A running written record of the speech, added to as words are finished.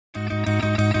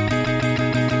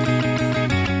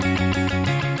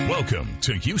Welcome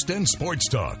to Houston Sports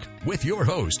Talk with your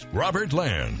host, Robert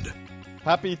Land.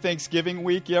 Happy Thanksgiving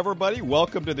week, everybody.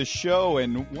 Welcome to the show.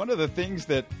 And one of the things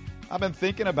that I've been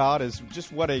thinking about is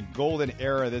just what a golden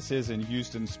era this is in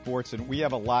Houston sports. And we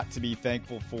have a lot to be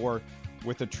thankful for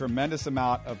with a tremendous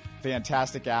amount of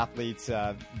fantastic athletes.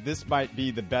 This might be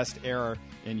the best era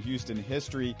in Houston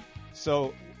history.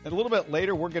 So a little bit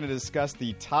later, we're going to discuss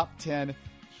the top 10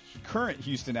 current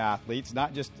Houston athletes,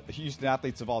 not just Houston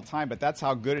athletes of all time, but that's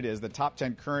how good it is, the top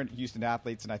 10 current Houston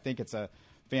athletes, and I think it's a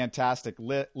fantastic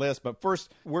list. But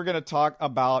first, we're going to talk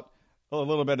about a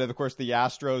little bit of course, the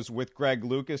Astros with Greg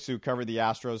Lucas, who covered the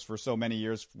Astros for so many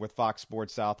years with Fox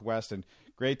Sports Southwest, and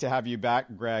great to have you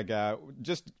back, Greg.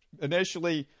 Just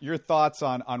initially, your thoughts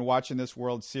on watching this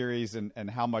World Series and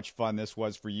how much fun this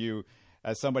was for you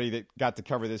as somebody that got to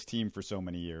cover this team for so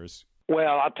many years.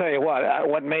 Well, I'll tell you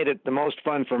what made it the most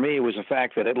fun for me was the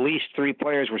fact that at least three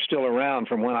players were still around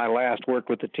from when I last worked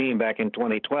with the team back in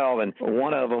 2012, and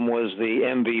one of them was the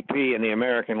MVP in the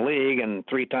American League and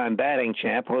three-time batting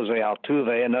champ, Jose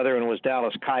Altuve. Another one was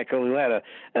Dallas Keuchel, who had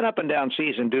an up-and-down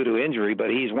season due to injury, but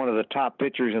he's one of the top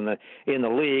pitchers in the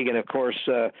league. And, of course,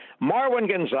 Marwin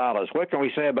Gonzalez. What can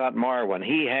we say about Marwin?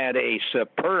 He had a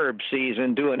superb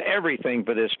season doing everything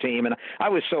for this team, and I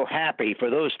was so happy for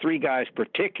those three guys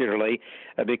particularly,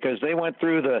 because they went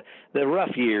through the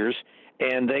rough years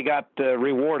and they got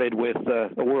rewarded with a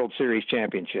World Series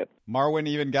championship. Marwin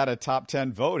even got a top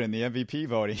 10 vote in the MVP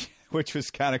voting, which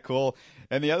was kind of cool.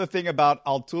 And the other thing about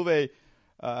Altuve,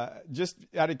 just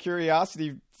out of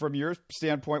curiosity, from your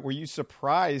standpoint, were you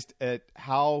surprised at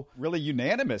how really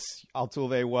unanimous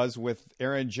Altuve was with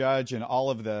Aaron Judge and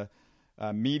all of the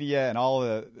media and all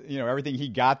the, everything he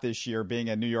got this year, being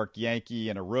a New York Yankee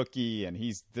and a rookie, and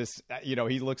he's this, he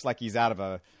looks like he's out of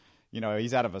a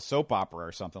soap opera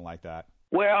or something like that.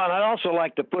 Well, and I'd also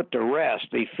like to put to rest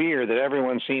the fear that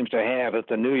everyone seems to have that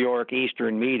the New York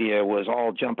Eastern media was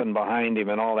all jumping behind him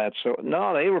and all that. So,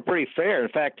 no, they were pretty fair. In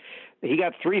fact, he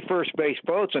got 3 first base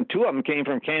votes, and 2 of them came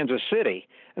from Kansas City,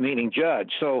 meaning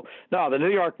Judge. So, no, the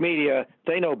New York media,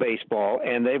 they know baseball,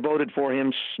 and they voted for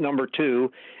him number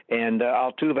 2 and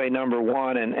Altuve number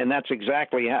 1, and that's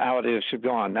exactly how it has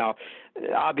gone. Now,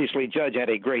 obviously, Judge had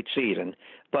a great season,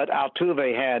 but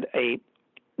Altuve had a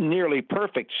nearly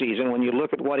perfect season when you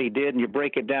look at what he did and you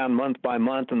break it down month by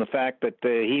month, and the fact that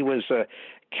he was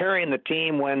carrying the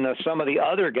team when some of the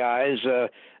other guys,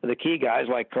 the key guys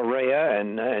like Correa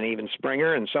and even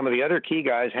Springer and some of the other key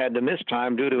guys had to miss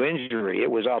time due to injury.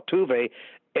 It was Altuve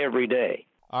every day.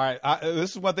 All right.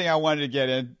 This is one thing I wanted to get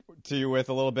into you with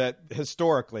a little bit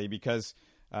historically, because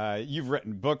you've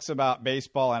written books about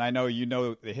baseball, and I know you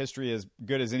know the history as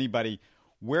good as anybody.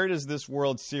 Where does this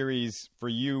World Series for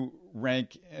you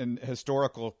rank in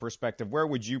historical perspective? Where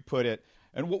would you put it?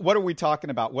 And what are we talking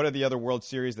about? What are the other World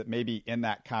Series that may be in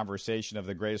that conversation of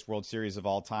the greatest World Series of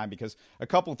all time? Because a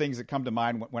couple of things that come to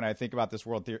mind when I think about this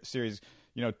World Series,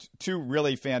 2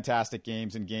 really fantastic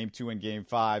games in Game 2 and Game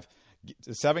 5.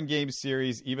 A 7-game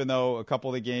series, even though a couple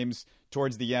of the games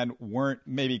towards the end weren't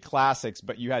maybe classics,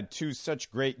 but you had 2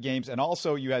 such great games. And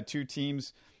also you had 2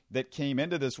 teams that came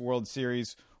into this World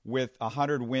Series with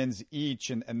 100 wins each,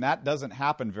 and that doesn't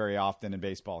happen very often in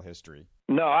baseball history.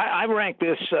 No, I rank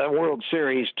this World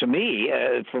Series, to me,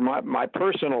 for my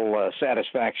personal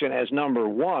satisfaction, as number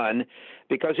 1,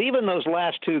 because even those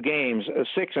last 2 games,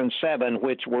 6 and 7,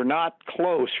 which were not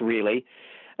close really,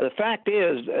 the fact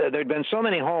is there'd been so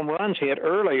many home runs hit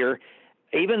earlier.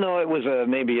 Even though it was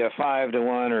maybe a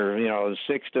 5-1 or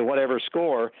 6 to whatever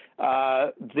score,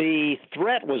 the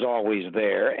threat was always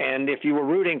there. And if you were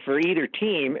rooting for either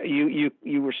team,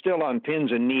 you were still on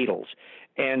pins and needles.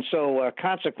 And so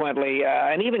consequently,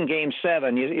 and even Game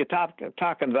 7, you're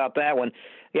talking about that one,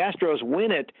 the Astros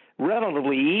win it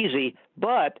relatively easy,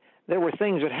 but there were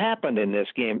things that happened in this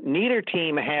game. Neither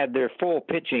team had their full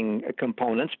pitching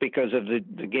components because of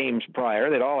the games prior.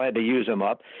 They'd all had to use them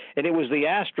up. And it was the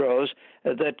Astros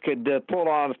that could pull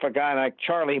on a guy like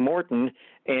Charlie Morton,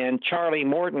 and Charlie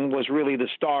Morton was really the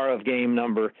star of game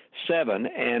number 7,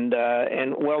 and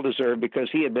well-deserved because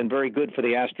he had been very good for the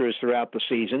Astros throughout the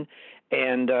season.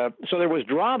 And so there was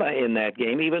drama in that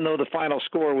game, even though the final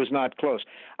score was not close.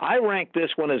 I rank this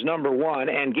one as number 1,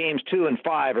 and games 2 and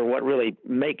 5 are what really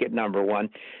make it number 1.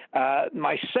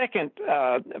 My second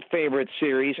favorite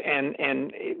series,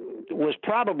 and was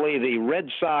probably the Red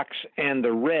Sox and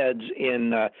the Reds in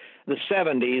the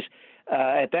 70s.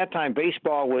 At that time,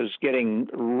 baseball was getting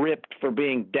ripped for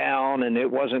being down, and it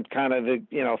wasn't kind of,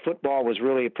 football was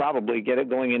really probably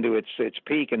going into its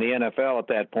peak in the NFL at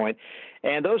that point.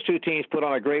 And those two teams put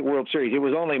on a great World Series. It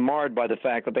was only marred by the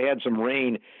fact that they had some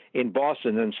rain in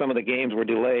Boston, and some of the games were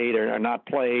delayed or not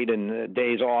played, and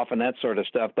days off and that sort of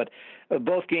stuff. But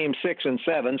both games 6 and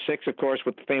 7, 6, of course,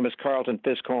 with the famous Carlton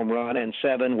Fisk home run, and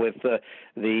 7 with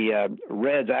the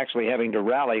Reds actually having to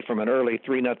rally from an early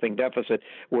 3-0 deficit,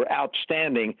 were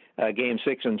outstanding game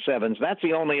 6 and 7s. That's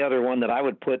the only other one that I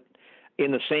would put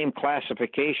in the same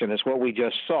classification as what we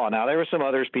just saw. Now, there are some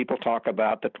others people talk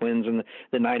about, the Twins and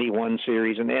the 91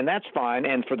 series, and that's fine.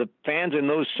 And for the fans in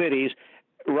those cities,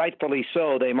 rightfully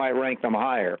so, they might rank them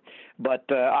higher. But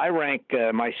I rank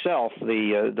myself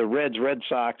the Reds, Red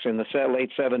Sox in the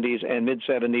late 70s and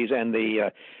mid-70s, and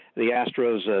the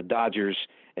Astros, Dodgers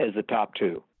as the top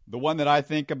two. The one that I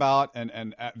think about,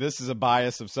 and this is a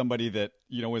bias of somebody that,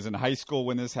 was in high school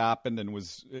when this happened and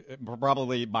was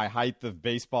probably my height of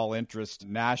baseball interest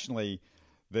nationally,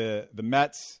 the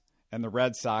Mets and the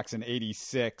Red Sox in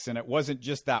 '86. And it wasn't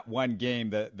just that one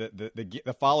game,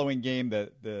 the following game,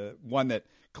 the one that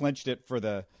clinched it for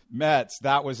the Mets.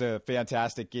 That was a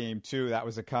fantastic game too. That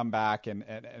was a comeback, and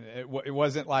it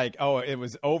wasn't like, it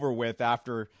was over with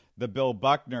after the Bill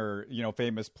Buckner,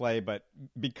 famous play, but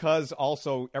because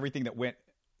also everything that went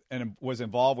and was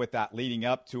involved with that leading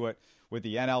up to it with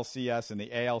the NLCS and the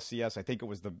ALCS, I think it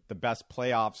was the best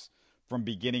playoffs from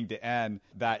beginning to end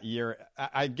that year.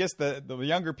 I guess the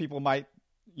younger people might,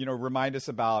 remind us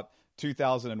about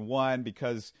 2001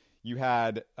 because you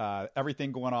had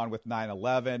everything going on with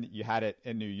 9/11. You had it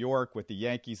in New York with the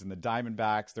Yankees and the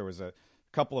Diamondbacks. There was a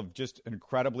couple of just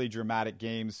incredibly dramatic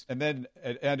games. And then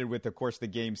it ended with, of course, the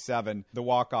Game 7, the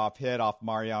walk-off hit off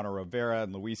Mariano Rivera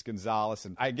and Luis Gonzalez.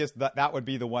 And I guess that would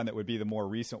be the one that would be the more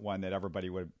recent one that everybody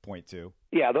would point to.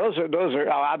 Yeah, those are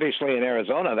obviously in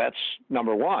Arizona. That's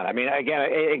number one. I mean, again,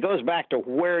 it goes back to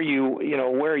where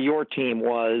where your team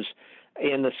was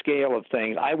in the scale of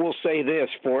things. I will say this,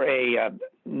 for a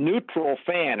neutral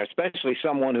fan, especially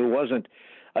someone who wasn't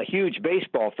a huge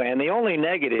baseball fan, the only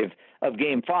negative of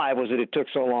Game 5 was that it took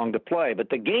so long to play. But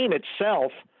the game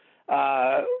itself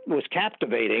was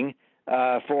captivating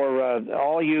for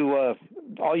all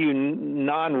you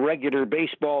non-regular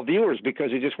baseball viewers,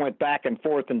 because it just went back and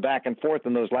forth in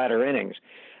those latter innings.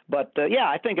 But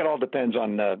I think it all depends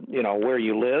on where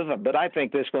you live. But I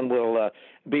think this one will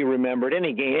be remembered.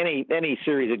 Any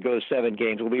series that goes 7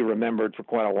 games will be remembered for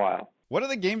quite a while. What are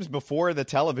the games before the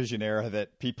television era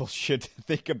that people should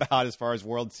think about as far as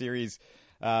World Series,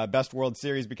 best World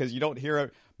Series? Because you don't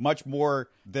hear much more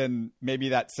than maybe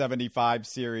that 75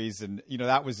 series. And,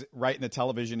 that was right in the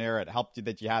television era. It helped you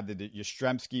that you had the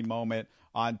Yastrzemski moment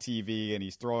on TV and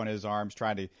he's throwing his arms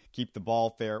trying to keep the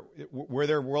ball fair. Were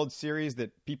there World Series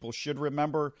that people should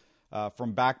remember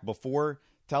from back before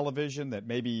television that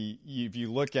maybe if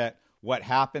you look at what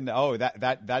happened,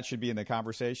 that should be in the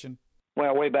conversation?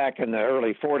 Well, way back in the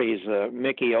early 40s,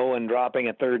 Mickey Owen dropping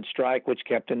a third strike, which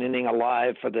kept an inning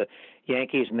alive for the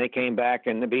Yankees, and they came back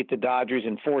and beat the Dodgers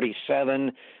in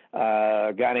 47.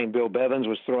 A guy named Bill Bevins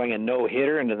was throwing a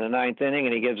no-hitter into the 9th inning,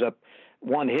 and he gives up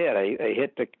one hit. A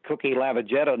hit to Cookie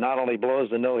Lavagetto not only blows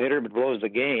the no-hitter, but blows the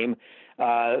game.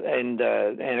 And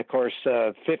of course,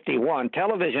 51.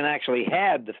 Television actually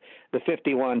had the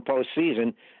 51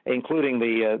 postseason, including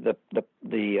the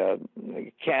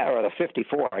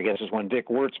 54. I guess is when Vic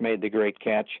Wertz made the great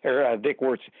catch. Vic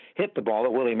Wertz hit the ball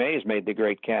that Willie Mays made the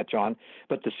great catch on.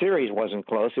 But the series wasn't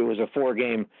close. It was a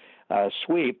 4-game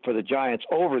sweep for the Giants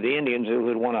over the Indians, who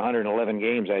had won 111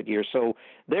 games that year. So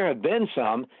there have been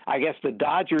some. I guess the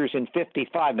Dodgers in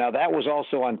 55. Now, that was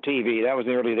also on TV. That was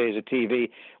the early days of TV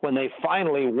when they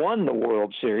finally won the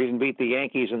World Series and beat the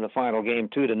Yankees in the final game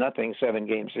 2-0,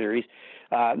 7-game series.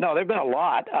 No, there have been a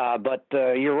lot, but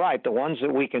you're right. The ones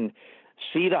that we can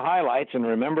see the highlights and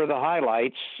remember the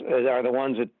highlights are the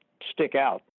ones that stick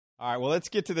out. All right, well, let's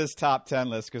get to this top 10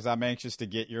 list because I'm anxious to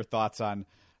get your thoughts on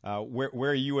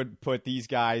where you would put these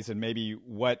guys and maybe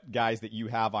what guys that you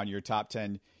have on your top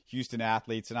 10 Houston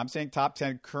athletes. And I'm saying top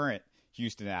 10 current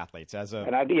Houston athletes.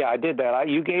 And I did that.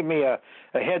 You gave me a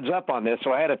heads up on this,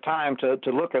 so I had a time to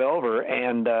look it over.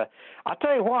 And I'll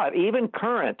tell you what, even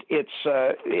current,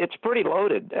 it's pretty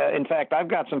loaded. In fact, I've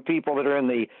got some people that are in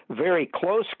the very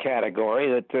close category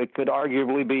that could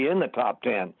arguably be in the top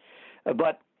 10.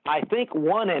 But I think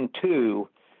 1 and 2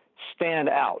 stand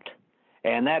out,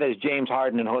 and that is James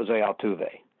Harden and Jose Altuve.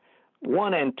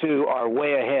 1 and 2 are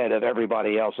way ahead of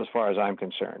everybody else as far as I'm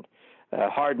concerned.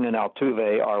 Harden and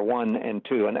Altuve are 1 and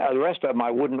 2, and the rest of them I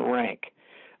wouldn't rank.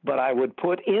 But I would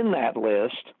put in that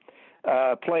list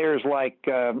players like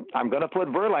I'm going to put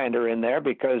Verlander in there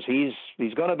because he's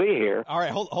going to be here. All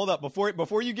right, hold up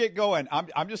before you get going.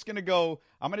 I'm just going to go.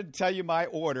 I'm going to tell you my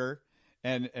order,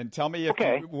 and tell me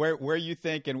if where you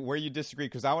think and where you disagree,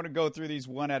 because I want to go through these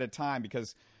one at a time,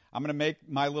 because I'm going to make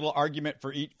my little argument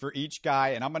for each guy,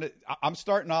 and I'm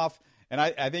starting off, and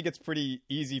I think it's pretty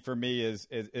easy for me is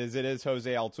it is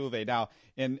Jose Altuve. Now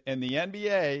in the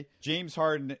NBA, James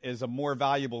Harden is a more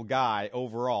valuable guy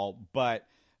overall, but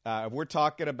if we're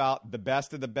talking about the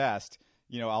best of the best,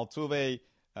 Altuve.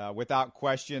 Without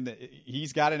question,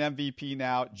 he's got an MVP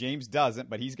now. James doesn't,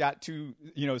 but he's got two,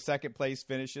 second place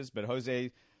finishes. But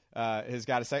Jose has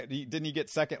got a second. Didn't he get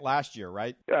second last year,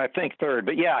 right? I think third,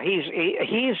 but yeah,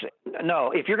 he's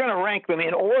no. If you're going to rank them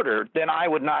in order, then I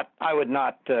would not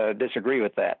disagree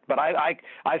with that. But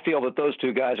I feel that those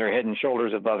two guys are head and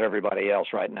shoulders above everybody else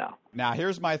right now. Now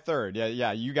here's my third.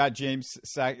 Yeah, you got James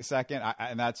second,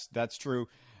 and that's true.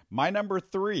 My number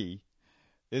 3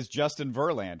 is Justin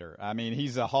Verlander. I mean,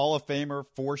 he's a Hall of Famer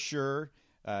for sure.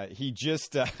 He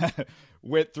just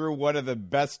went through one of the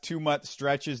best 2-month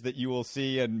stretches that you will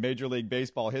see in Major League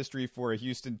Baseball history for a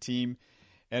Houston team.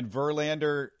 And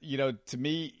Verlander, to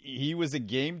me, he was a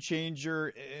game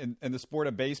changer in the sport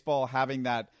of baseball. Having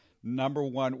that number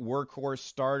one workhorse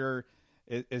starter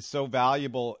is so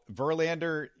valuable.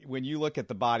 Verlander, when you look at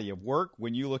the body of work,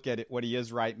 when you look at what he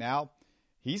is right now,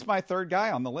 he's my third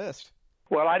guy on the list.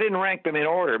 Well, I didn't rank them in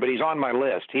order, but he's on my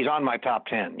list. He's on my top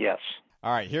 10, yes.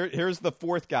 All right, here's the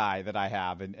fourth guy that I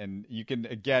have, and you can,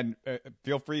 again,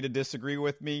 feel free to disagree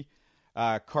with me.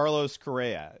 Carlos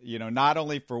Correa, not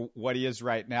only for what he is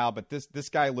right now, but this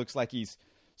guy looks like he's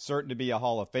certain to be a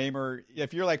Hall of Famer.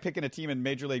 If you're like picking a team in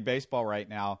Major League Baseball right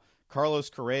now, Carlos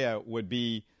Correa would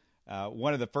be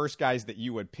one of the first guys that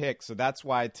you would pick. So that's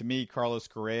why, to me, Carlos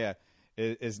Correa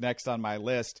is next on my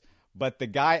list. But the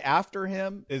guy after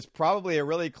him is probably a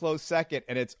really close second,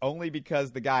 and it's only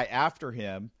because the guy after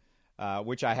him,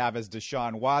 which I have as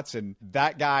Deshaun Watson,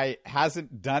 that guy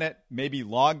hasn't done it maybe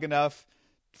long enough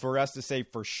for us to say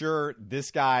for sure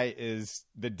this guy is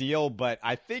the deal. But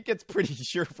I think it's pretty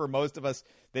sure for most of us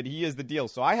that he is the deal.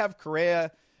 So I have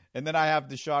Correa, and then I have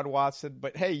Deshaun Watson.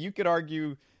 But, hey, you could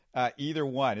argue either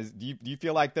one. Do you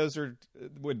feel like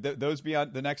would those be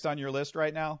on the next on your list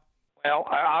right now? Well,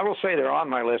 I will say they're on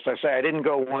my list. I say I didn't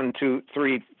go 1, 2,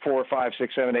 3, 4, 5,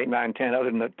 6, 7, 8, 9, 10, other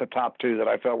than the top 2 that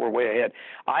I felt were way ahead.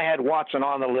 I had Watson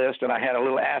on the list, and I had a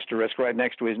little asterisk right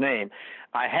next to his name.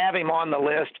 I have him on the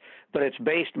list, but it's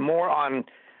based more on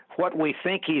what we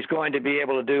think he's going to be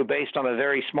able to do based on a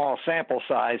very small sample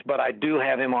size, but I do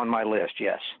have him on my list,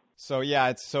 yes. So, yeah,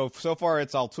 it's so far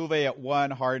it's Altuve at 1,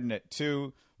 Harden at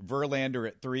 2, Verlander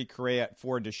at 3, Correa at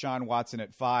 4, Deshaun Watson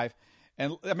at 5.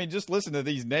 And, I mean, just listen to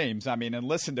these names. I mean, and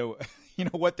listen to,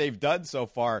 what they've done so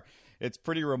far. It's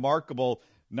pretty remarkable.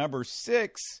 Number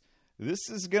 6,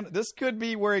 this could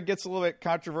be where it gets a little bit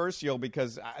controversial,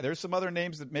 because there's some other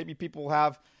names that maybe people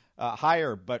have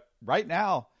higher. But right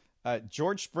now,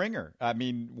 George Springer. I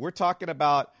mean, we're talking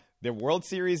about the World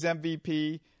Series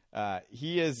MVP.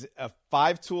 He is a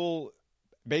 5-tool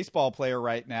baseball player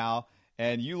right now.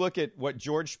 And you look at what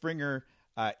George Springer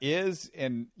is,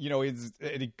 and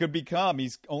it could become.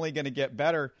 He's only going to get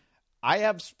better. I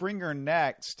have Springer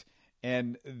next,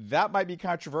 and that might be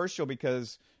controversial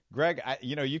because, Greg,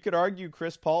 you could argue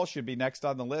Chris Paul should be next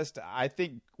on the list. I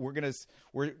think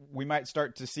we might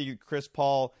start to see Chris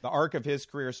Paul, the arc of his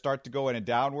career, start to go in a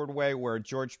downward way. Where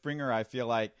George Springer, I feel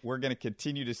like we're going to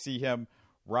continue to see him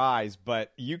rise.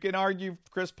 But you can argue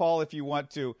Chris Paul if you want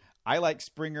to. I like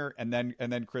Springer and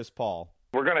then Chris Paul.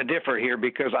 We're going to differ here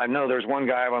because I know there's one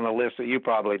guy on the list that you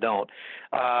probably don't.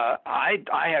 I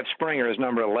have Springer as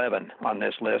number 11 on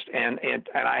this list, and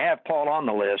I have Paul on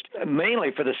the list, mainly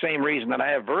for the same reason that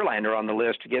I have Verlander on the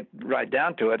list, to get right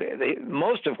down to it.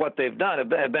 Most of what they've done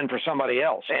have been for somebody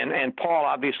else, and Paul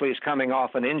obviously is coming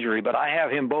off an injury, but I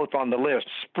have him both on the list.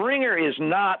 Springer is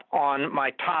not on my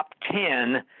top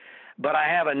 10, but I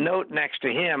have a note next to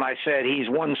him. I said he's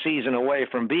one season away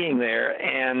from being there,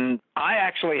 and I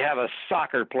actually have a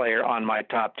soccer player on my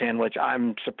top 10, which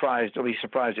I'm surprised, at least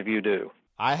surprised if you do.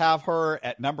 I have her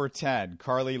at number 10,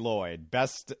 Carly Lloyd,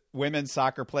 best women's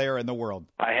soccer player in the world.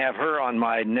 I have her on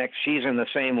my next. She's in the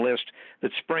same list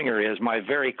that Springer is, my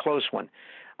very close one.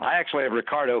 I actually have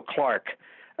Ricardo Clark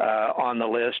on the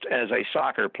list as a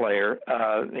soccer player.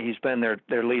 He's been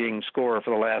their leading scorer for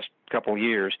the last couple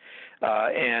years.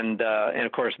 And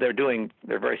of course they're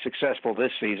very successful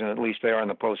this season. At least they are in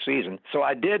the postseason. So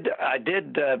I did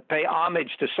pay homage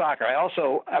to soccer. I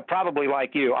also, probably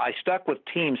like you, I stuck with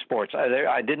team sports.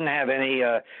 I didn't have any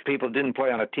people didn't play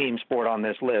on a team sport on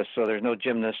this list. So there's no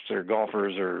gymnasts or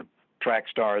golfers or track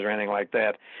stars or anything like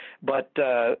that. But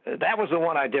that was the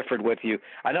one I differed with you.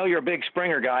 I know you're a big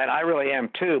Springer guy, and I really am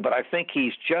too, but I think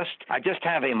I just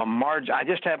have him a margin.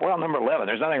 Number 11.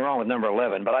 There's nothing wrong with number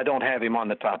 11, but I don't have him on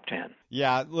the top 10.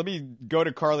 Yeah, let me go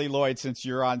to Carly Lloyd since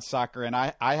you're on soccer, and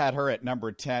I had her at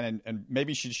number 10, and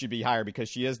maybe she should be higher because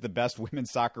she is the best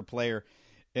women's soccer player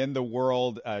in the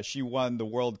world. She won the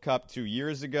World Cup 2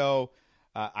 years ago.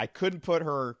 I couldn't put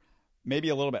her maybe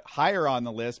a little bit higher on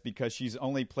the list because she's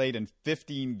only played in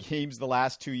 15 games the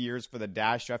last 2 years for the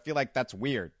Dash. So I feel like that's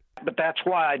weird. But that's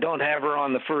why I don't have her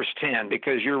on the first 10,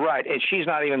 because you're right. And she's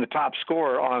not even the top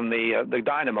scorer on the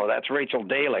Dynamo. That's Rachel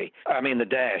Daly. The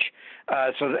Dash.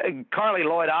 Carly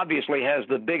Lloyd obviously has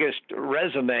the biggest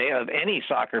resume of any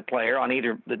soccer player on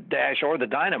either the Dash or the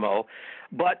Dynamo,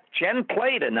 but she hadn't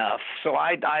played enough. So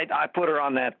I put her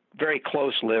on that very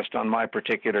close list on my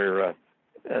particular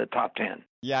top 10.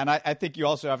 Yeah, and I think you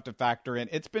also have to factor in,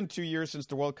 it's been 2 years since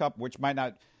the World Cup, which might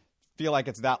not feel like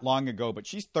it's that long ago, but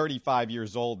she's 35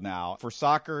 years old now. For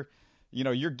soccer,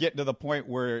 you're getting to the point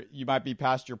where you might be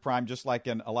past your prime, just like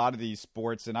in a lot of these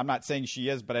sports. And I'm not saying she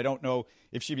is, but I don't know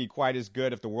if she'd be quite as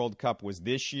good if the World Cup was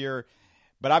this year.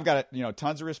 But I've got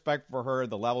tons of respect for her,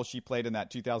 the level she played in that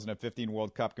 2015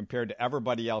 World Cup compared to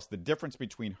everybody else. The difference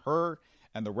between her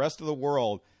and the rest of the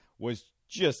world was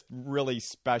just really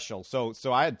special. So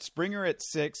I had Springer at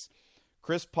 6,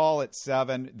 Chris Paul at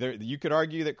 7. You could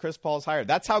argue that Chris Paul's higher.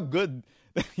 That's how good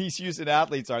these Houston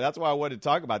athletes are. That's why I wanted to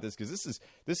talk about this, because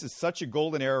this is such a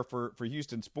golden era for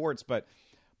Houston sports. But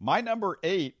my number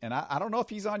 8, and I don't know if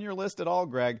he's on your list at all,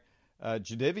 Greg,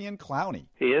 Jadeveon Clowney.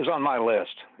 He is on my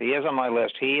list.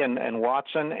 He and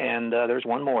Watson, and there's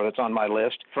one more that's on my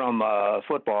list from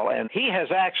football. And he has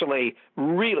actually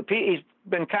he's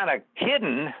been kind of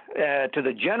hidden to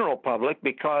the general public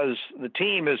because the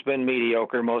team has been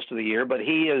mediocre most of the year, but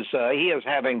he is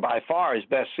having by far his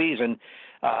best season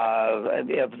of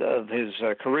his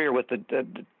career with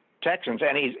the Texans,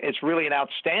 and it's really an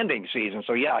outstanding season.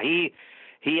 So yeah,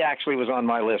 he actually was on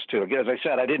my list too. As I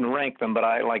said, I didn't rank them, but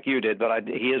like you did, but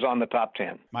he is on the top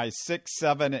 10. My 6,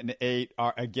 7, and 8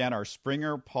 are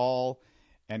Springer, Paul,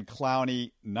 and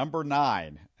Clowney. Number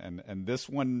 9, and this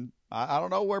one, I don't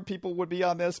know where people would be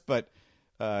on this, but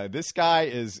this guy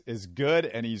is good,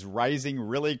 and he's rising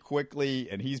really quickly,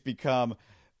 and he's become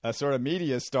a sort of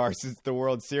media star since the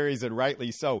World Series, and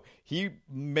rightly so. He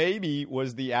maybe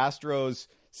was the Astros'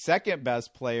 second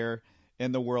best player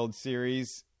in the World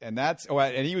Series, and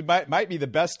he might be the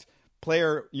best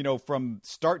player, from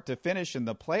start to finish in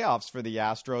the playoffs for the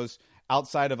Astros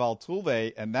outside of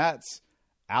Altuve, and that's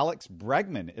Alex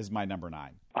Bregman is my number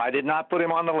 9. I did not put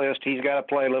him on the list. He's got to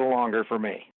play a little longer for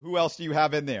me. Who else do you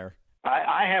have in there?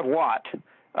 I have Watt.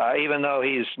 Even though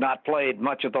he's not played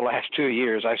much of the last 2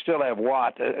 years, I still have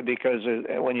Watt because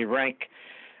when you rank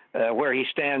where he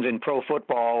stands in pro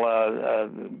football,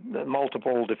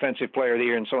 multiple defensive player of the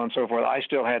year and so on and so forth, I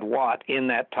still had Watt in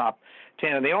that top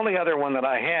 10. And the only other one that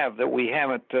I have that we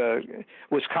haven't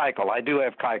was Keuchel. I do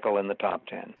have Keuchel in the top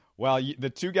 10. Well, the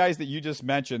two guys that you just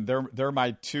mentioned, they're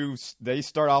my two. They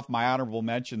start off my honorable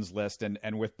mentions list,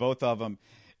 and with both of them,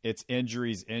 it's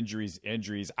injuries.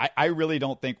 I really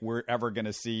don't think we're ever going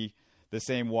to see the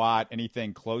same Watt,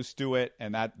 anything close to it,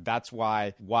 and that's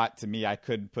why Watt, to me, I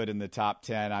couldn't put in the top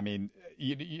 10. I mean,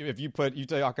 if you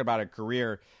talk about a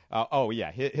career,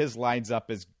 his lines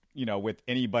up as with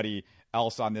anybody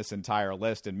else on this entire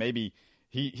list, and maybe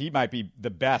he might be the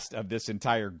best of this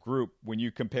entire group when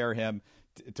you compare him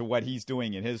to what he's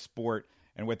doing in his sport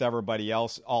and with everybody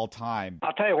else all time.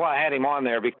 I'll tell you why I had him on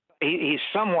there, because he's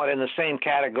somewhat in the same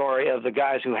category of the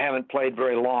guys who haven't played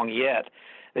very long yet.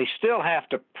 They still have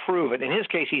to prove it. In his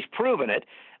case, he's proven it,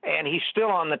 and he's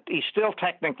still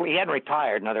technically, he hadn't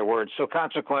retired, in other words. So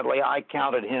consequently, I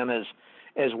counted him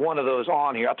as one of those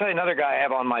on here. I'll tell you another guy I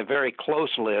have on my very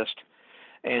close list,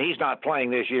 and he's not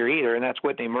playing this year either, and that's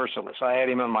Whitney Mercilus. I had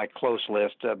him on my close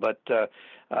list, but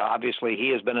obviously he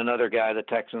has been another guy the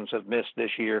Texans have missed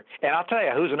this year. And I'll tell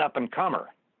you who's an up-and-comer.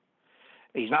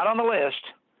 He's not on the list,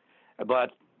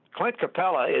 but Clint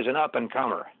Capella is an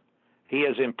up-and-comer. He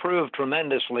has improved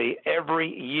tremendously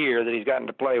every year that he's gotten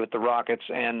to play with the Rockets,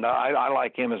 and I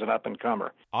like him as an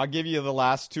up-and-comer. I'll give you the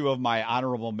last two of my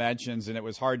honorable mentions, and it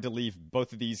was hard to leave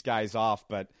both of these guys off,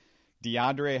 but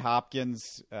DeAndre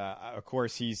Hopkins, of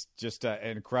course, he's just an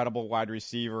incredible wide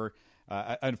receiver.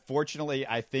 Unfortunately,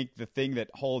 I think the thing that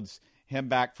holds him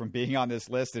back from being on this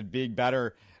list and being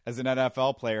better as an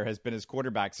NFL player has been his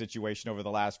quarterback situation over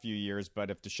the last few years. But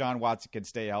if Deshaun Watson can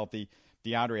stay healthy,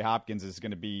 DeAndre Hopkins is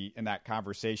going to be in that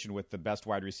conversation with the best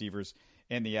wide receivers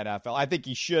in the NFL. I think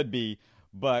he should be,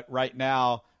 but right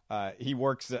now he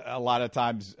works a lot of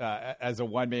times as a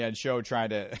one-man show trying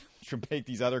to make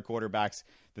these other quarterbacks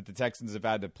that the Texans have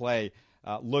had to play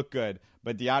look good.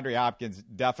 But DeAndre Hopkins,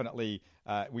 definitely,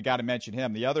 we got to mention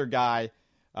him. The other guy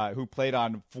who played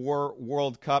on 4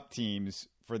 World Cup teams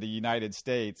for the United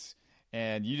States,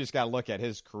 and you just got to look at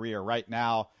his career. Right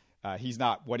now, he's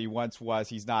not what he once was.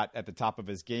 He's not at the top of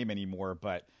his game anymore,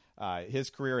 but his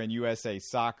career in USA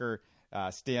Soccer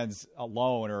stands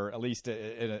alone, or at least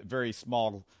in a very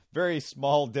small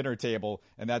dinner table,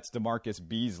 and that's DeMarcus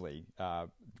Beasley.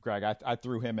 Greg, I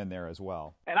threw him in there as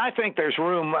well. And I think there's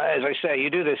room, as I say, you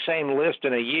do the same list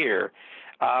in a year.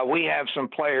 We have some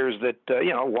players that,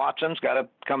 Watson's got to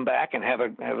come back and have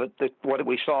what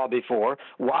we saw before.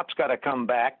 Watt's got to come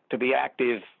back to be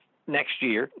active next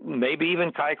year, maybe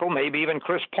even Keuchel, maybe even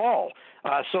Chris Paul.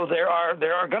 So there are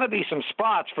going to be some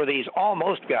spots for these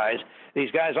almost guys, these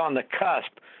guys on the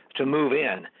cusp to move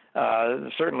in.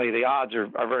 Certainly the odds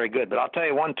are very good. But I'll tell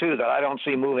you one, too, that I don't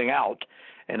see moving out,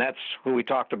 and that's who we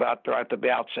talked about right at the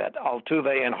outset,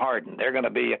 Altuve and Harden. They're going to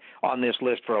be on this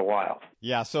list for a while.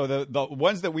 Yeah, so the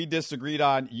ones that we disagreed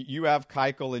on, you have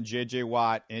Keuchel and J.J.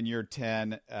 Watt in your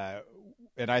 10,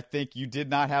 and I think you did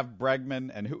not have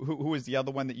Bregman. And who was the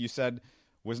other one that you said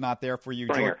was not there for you?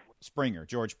 George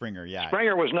Springer, yeah.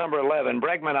 Springer was number 11.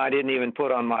 Bregman I didn't even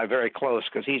put on my very close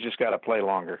because he's just got to play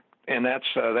longer. And that's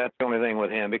the only thing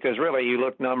with him, because really you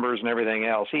look numbers and everything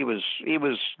else. He was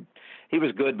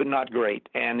good but not great,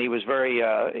 and he was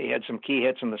he had some key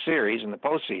hits in the series in the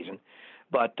postseason,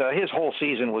 but his whole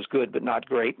season was good but not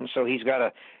great, and so he's got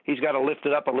to lift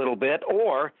it up a little bit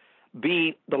or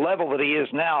be the level that he is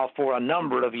now for a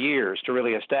number of years to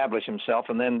really establish himself,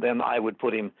 and then I would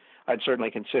put him. I'd certainly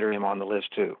consider him on the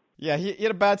list too. Yeah, he had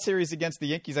a bad series against the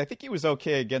Yankees. I think he was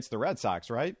okay against the Red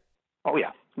Sox, right? Oh yeah.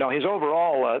 No, his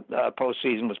overall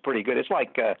postseason was pretty good. It's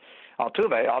like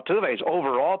Altuve. Altuve's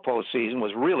overall postseason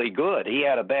was really good. He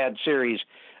had a bad series.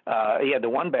 He had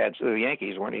the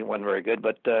Yankees wasn't very good,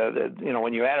 but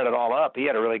when you added it all up, he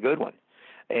had a really good one.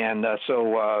 And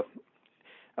no,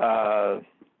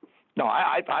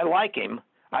 I like him.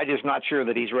 I'm just not sure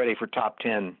that he's ready for top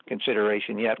 10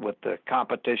 consideration yet with the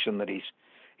competition that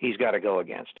he's got to go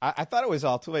against. I thought it was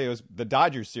Altuve. It was the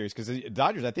Dodgers series, because the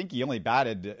Dodgers, I think he only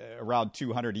batted around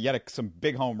 200. He had some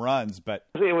big home runs, but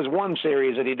it was one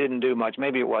series that he didn't do much.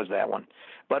 Maybe it was that one,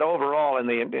 but overall in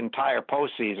the entire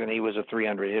postseason, he was a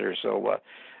 300 hitter. So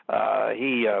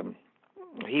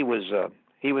he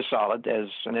was solid, as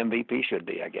an MVP should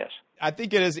be, I guess. I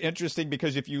think it is interesting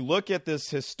because if you look at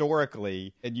this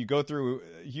historically and you go through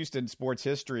Houston sports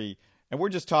history, and we're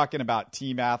just talking about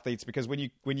team athletes, because when you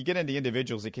get into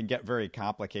individuals, it can get very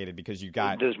complicated because you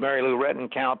got. Does Mary Lou Retton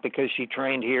count because she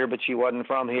trained here but she wasn't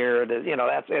from here?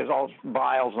 That's all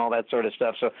Biles and all that sort of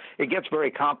stuff. So it gets very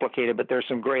complicated. But there's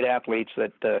some great athletes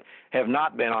that have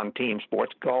not been on team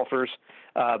sports, golfers.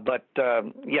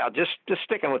 Just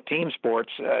sticking with team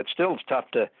sports, it's still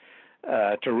tough to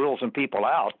rule some people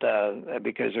out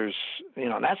because there's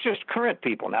and that's just current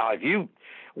people. Now, if you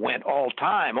went all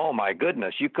time, oh my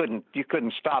goodness, you couldn't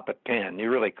stop at 10. You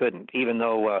really couldn't, even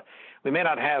though we may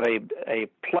not have a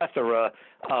plethora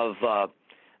of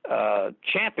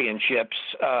championships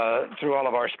through all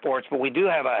of our sports, but we do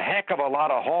have a heck of a lot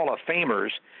of Hall of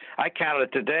Famers. I counted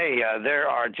it today. There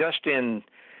are just in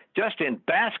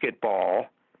basketball,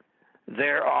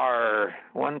 there are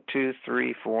 1, 2,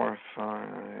 3, 4, 5.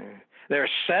 There are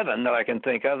 7 that I can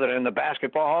think of that are in the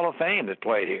Basketball Hall of Fame that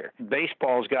played here.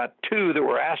 Baseball's got 2 that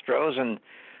were Astros, and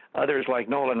others like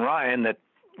Nolan Ryan that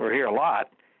were here a lot.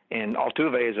 And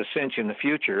Altuve is a cinch in the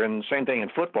future. And same thing in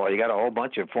football. You got a whole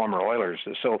bunch of former Oilers.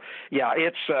 So, yeah,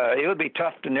 it would be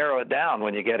tough to narrow it down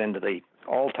when you get into the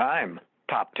all-time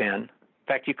top 10. In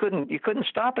fact, you couldn't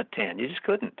stop at 10. You just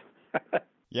couldn't.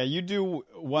 Yeah, you do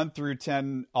 1 through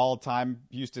 10 all time,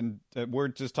 Houston.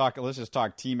 Let's just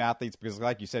talk team athletes, because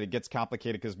like you said, it gets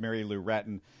complicated because Mary Lou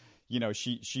Retton,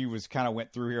 she was kind of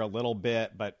went through here a little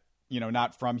bit, but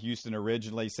not from Houston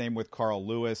originally. Same with Carl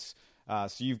Lewis.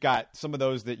 So you've got some of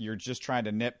those that you're just trying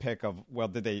to nitpick of, well,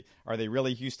 are they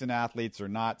really Houston athletes or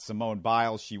not? Simone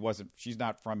Biles, she's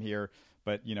not from here,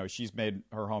 but she's made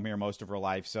her home here most of her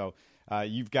life. So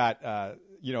you've got a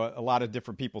lot of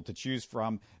different people to choose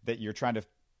from that you're trying to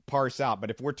parse out.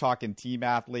 But if we're talking team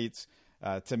athletes,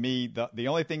 to me, the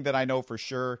only thing that I know for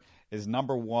sure is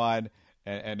number 1,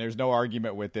 and there's no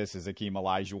argument with this, is Hakeem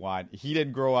Olajuwon. He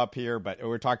didn't grow up here, but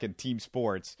we're talking team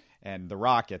sports and the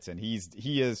Rockets, and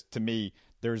he is, to me,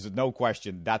 there's no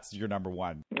question that's your number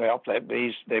 1. Well,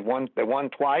 they won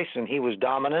twice, and he was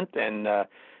dominant and a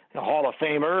Hall of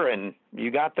Famer, and you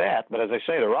got that. But as I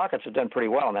say, the Rockets have done pretty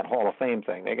well in that Hall of Fame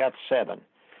thing. They got 7.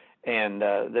 and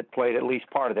that played at least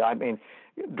part of it. I mean,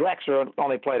 Drexler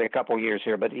only played a couple years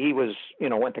here, but he was,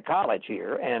 went to college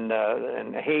here,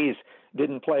 and Hayes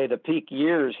didn't play the peak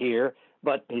years here,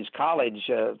 but his college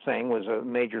thing was a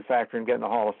major factor in getting the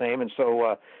Hall of Fame. And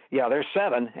so, there's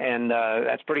 7, and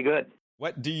that's pretty good.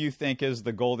 What do you think is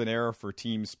the golden era for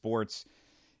team sports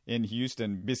in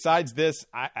Houston? Besides this,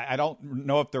 I don't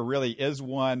know if there really is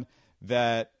one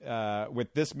that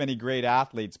with this many great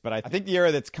athletes, but I think the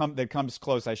era that comes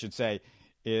close, I should say,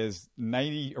 is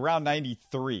around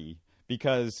 93,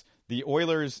 because the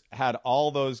Oilers had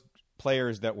all those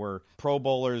players that were Pro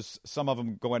Bowlers, some of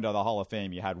them go into the Hall of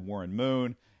Fame. You had Warren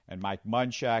Moon and Mike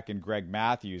Munchak and Greg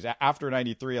Matthews. After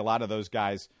 93, a lot of those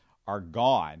guys are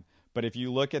gone. But if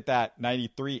you look at that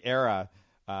 93 era,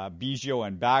 Biggio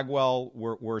and Bagwell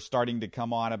were starting to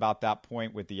come on about that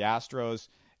point with the Astros.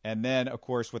 And then, of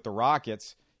course, with the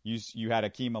Rockets, you had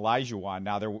Hakeem Olajuwon.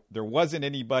 Now, there wasn't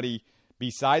anybody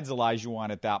besides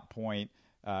Olajuwon at that point.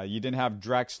 You didn't have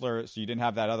Drexler, so you didn't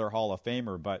have that other Hall of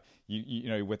Famer. But,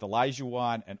 with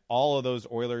Olajuwon and all of those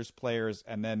Oilers players,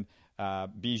 and then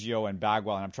Biggio and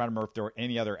Bagwell, and I'm trying to remember if there were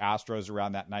any other Astros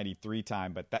around that 93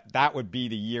 time, but that would be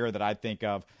the year that I think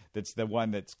of that's the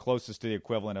one that's closest to the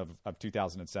equivalent of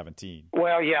 2017.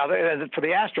 Well, yeah, for the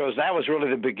Astros, that was really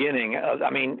the beginning. I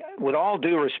mean, with all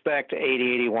due respect to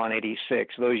 80, 81,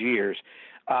 86, those years,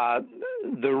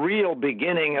 the real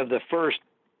beginning of the first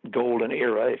golden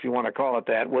era, if you want to call it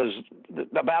that, was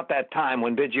about that time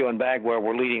when Biggio and Bagwell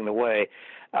were leading the way,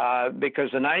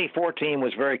 because the 94 team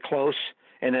was very close,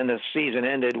 and then the season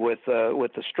ended with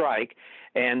the strike.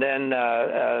 And then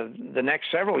the next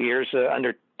several years,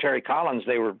 under Terry Collins,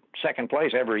 they were second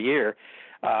place every year.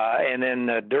 And then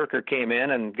Durker came in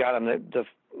and got them the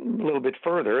little bit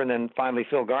further, and then finally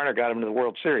Phil Garner got them to the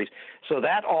World Series. So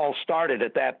that all started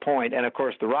at that point, and of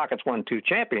course the Rockets won 2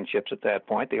 championships at that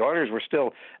point. The Oilers were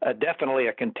still definitely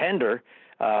a contender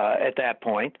at that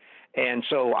point. And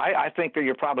so I think that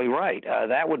you're probably right.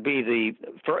 That would be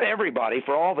for everybody,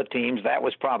 for all the teams, that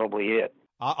was probably it.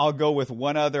 I'll go with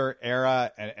one other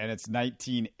era, and it's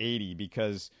 1980,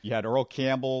 because you had Earl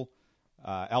Campbell,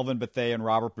 Elvin Bethea, and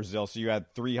Robert Brazile. So you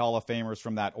had 3 Hall of Famers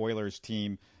from that Oilers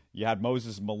team. You had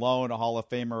Moses Malone, a Hall of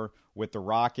Famer with the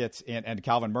Rockets, and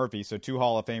Calvin Murphy. So 2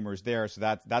 Hall of Famers there.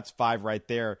 So that's 5 right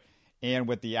there. And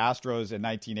with the Astros in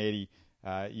 1980,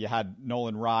 you had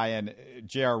Nolan Ryan,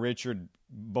 J.R. Richard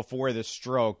before the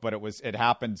stroke, but it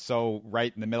happened so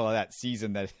right in the middle of that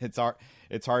season that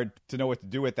it's hard to know what to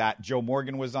do with that. Joe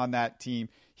Morgan was on that team.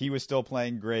 He was still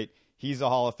playing great. He's a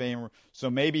Hall of Famer. So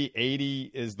maybe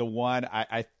 80 is the one.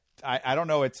 I don't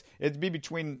know. It'd be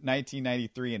between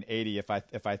 1993 and 80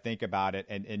 if I think about it,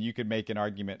 and you could make an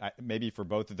argument maybe for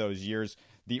both of those years.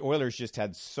 The Oilers just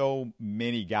had so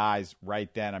many guys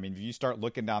right then. I mean, if you start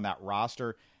looking down that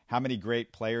roster, how many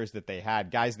great players that they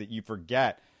had, guys that you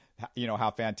forget, how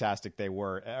fantastic they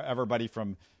were. Everybody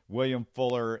from William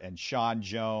Fuller and Sean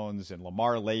Jones and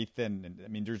Lamar Lathan, and I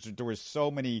mean, there was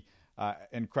so many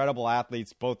incredible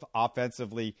athletes, both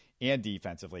offensively and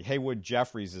defensively. Haywood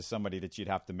Jeffries is somebody that you'd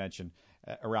have to mention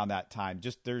around that time.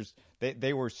 Just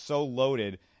they were so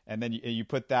loaded, and then you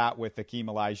put that with Hakeem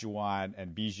Olajuwon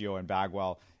and Biggio and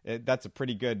Bagwell. That's a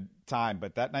pretty good time.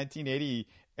 But that 1980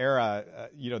 era,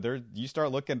 you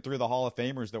start looking through the Hall of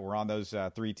Famers that were on those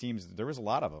 3 teams. There was a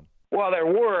lot of them. Well, there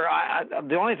were.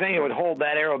 The only thing that would hold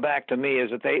that era back to me is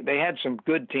that they had some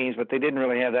good teams, but they didn't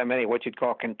really have that many what you'd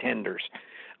call contenders.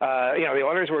 The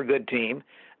Oilers were a good team.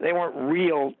 They weren't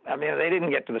real. I mean, they didn't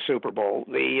get to the Super Bowl.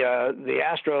 The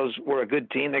Astros were a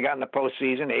good team. They got in the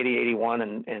postseason, 80, 81,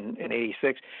 and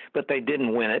 86, but they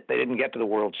didn't win it. They didn't get to the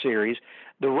World Series.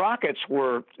 The Rockets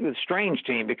were a strange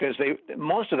team because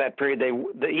most of that period,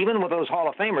 even with those Hall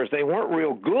of Famers, they weren't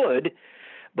real good.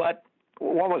 But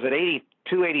what was it,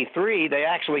 82, 83, they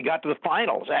actually got to the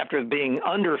finals after being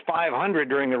under 500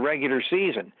 during the regular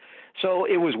season. So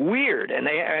it was weird, and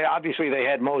they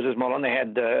had Moses Malone, they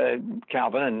had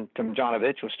Calvin, and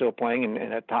Tomjanovich was still playing and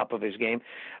at the top of his game,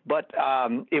 but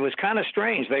it was kind of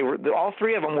strange. All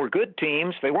 3 of them were good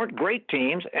teams. They weren't great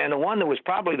teams, and the one that was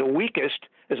probably the weakest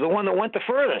is the one that went the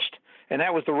furthest, and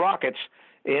that was the Rockets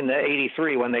in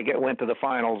 '83 when they went to the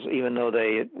finals, even though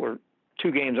they were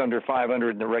 2 games under 500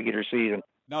 in the regular season.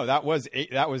 No, that was the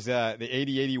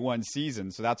 80-81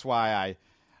 season, so that's why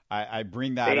I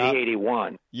bring that up.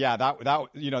 80-81. Yeah,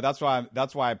 that's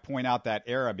why I point out that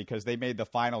era, because they made the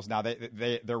finals. Now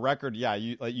their record, yeah,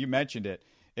 you mentioned it.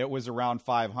 It was around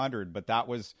 500, but that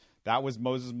was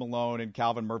Moses Malone and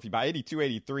Calvin Murphy. By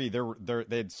 82-83,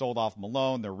 they had sold off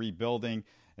Malone. They're rebuilding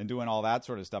and doing all that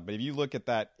sort of stuff. But if you look at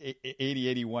that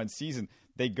 80-81 season,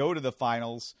 they go to the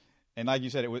finals, and like you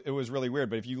said, it was really weird.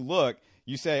 But if you look,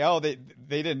 you say, oh, they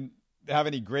didn't have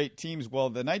any great teams. Well,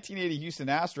 the 1980 Houston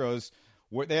Astros,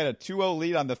 they had a 2-0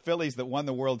 lead on the Phillies that won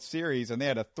the World Series, and they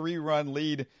had a 3-run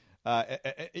lead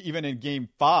even in Game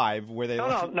 5 where they.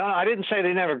 No, I didn't say they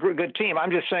didn't have a good team. I'm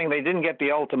just saying they didn't get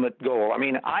the ultimate goal. I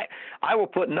mean, I will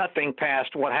put nothing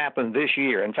past what happened this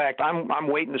year. In fact, I'm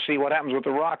waiting to see what happens with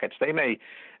the Rockets. They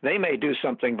may do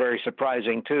something very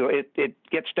surprising too. It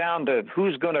gets down to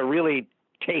who's going to really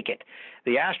take it.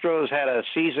 The Astros had a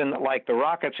season like the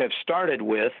Rockets have started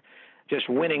with, just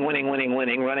winning,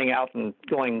 running out and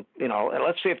going, and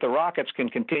let's see if the Rockets can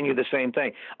continue the same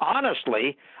thing.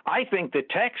 Honestly, I think the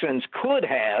Texans could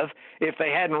have if they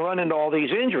hadn't run into all these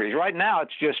injuries. Right now,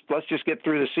 it's just, let's just get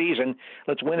through the season.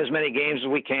 Let's win as many games as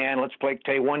we can. Let's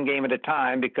play one game at a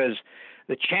time, because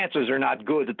the chances are not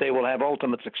good that they will have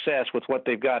ultimate success with what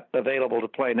they've got available to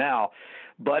play now.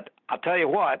 But I'll tell you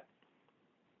what,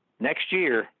 next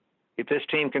year, if this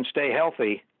team can stay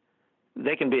healthy,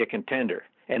 they can be a contender.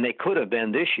 And they could have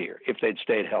been this year if they'd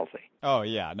stayed healthy. Oh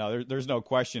yeah, no, there's no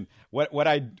question. What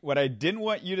I didn't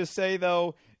want you to say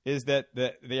though is that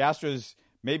the Astros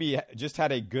maybe just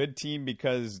had a good team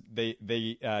because they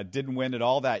didn't win it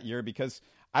all that year. Because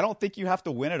I don't think you have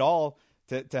to win it all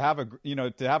to have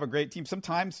a great team.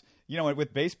 Sometimes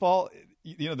with baseball,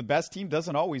 the best team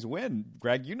doesn't always win.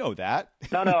 Greg, you know that.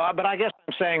 No, but I guess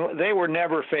I'm saying they were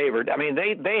never favored. I mean,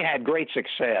 they had great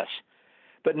success.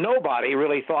 But nobody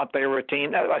really thought they were a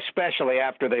team, especially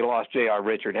after they lost J.R.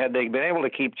 Richard. Had they been able to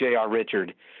keep J.R.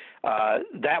 Richard,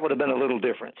 that would have been a little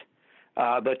different.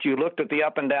 But you looked at the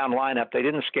up-and-down lineup. They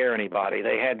didn't scare anybody.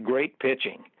 They had great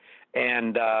pitching.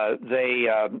 And they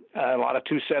a lot of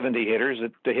 270 hitters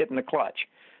that hit in the clutch.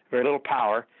 Very little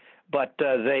power. But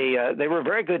they were a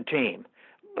very good team.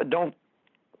 But don't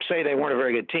say they weren't a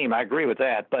very good team. I agree with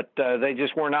that, but they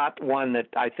just were not one that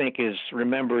I think is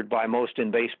remembered by most in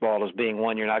baseball as being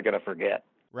one you're not going to forget.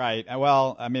 Right.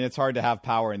 Well, I mean, it's hard to have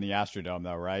power in the Astrodome,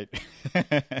 though, right?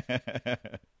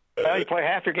 Well, you play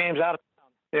half your games out of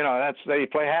town. You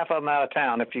play half of them out of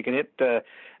town. If you can hit, they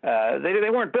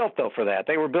weren't built though for that.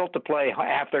 They were built to play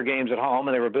half their games at home,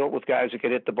 and they were built with guys who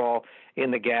could hit the ball in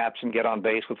the gaps and get on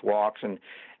base with walks and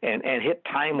hit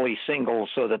timely singles,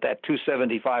 so that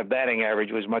 275 batting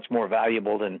average was much more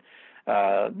valuable than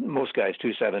most guys'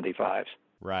 275s.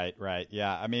 Right.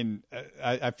 Yeah. I mean,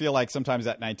 I feel like sometimes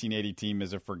that 1980 team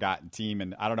is a forgotten team,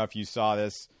 and I don't know if you saw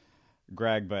this,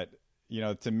 Greg, but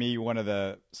to me, one of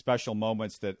the special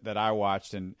moments that I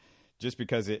watched, and just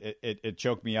because it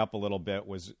choked me up a little bit,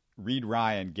 was Reed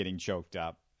Ryan getting choked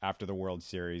up after the World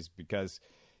Series, because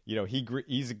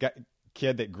he's a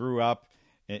kid that grew up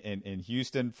in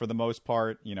Houston for the most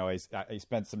part. He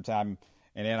spent some time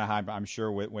in Anaheim, I'm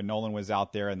sure, when Nolan was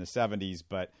out there in the 70s,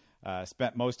 but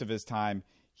spent most of his time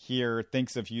here,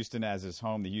 thinks of Houston as his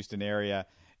home, the Houston area.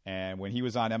 And when he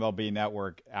was on MLB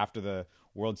Network after the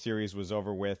World Series was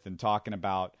over with and talking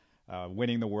about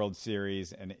winning the World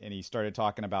Series, and he started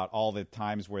talking about all the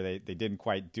times where they didn't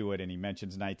quite do it, and he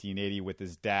mentions 1980 with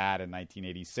his dad and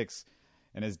 1986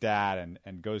 and his dad,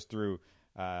 and goes through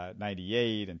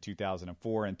 98 and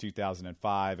 2004 and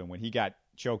 2005. And when he got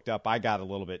choked up, I got a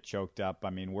little bit choked up. I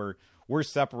mean, we're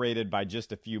separated by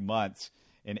just a few months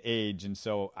in age, and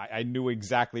so I knew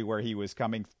exactly where he was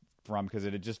coming from, because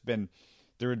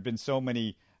there had been so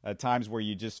many times where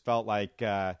you just felt like,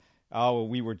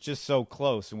 we were just so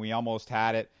close and we almost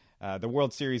had it. The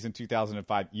World Series in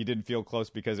 2005, you didn't feel close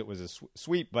because it was a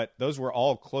sweep, but those were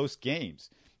all close games.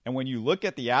 And when you look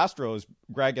at the Astros,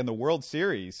 Greg, in the World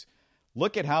Series,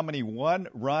 look at how many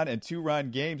 1-run and 2-run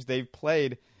games they've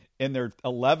played in their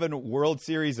 11 World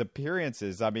Series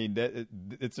appearances. I mean,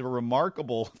 it's a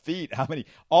remarkable feat.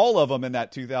 All of them in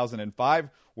that 2005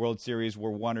 World Series were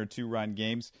 1 or 2-run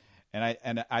games.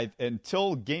 And I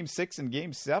until Game 6 and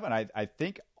Game 7, I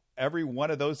think every one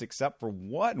of those except for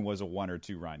one was a 1 or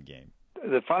 2-run game.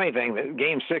 The funny thing, that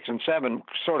Game 6 and 7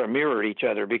 sort of mirrored each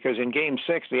other, because in Game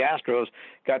 6, the Astros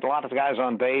got a lot of guys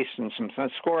on base and some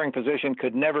scoring position,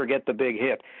 could never get the big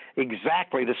hit.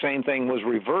 Exactly the same thing was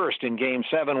reversed in Game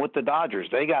 7 with the Dodgers.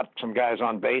 They got some guys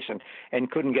on base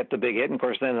and couldn't get the big hit. And, of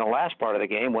course, then in the last part of the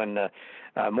game, when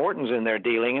Morton's in there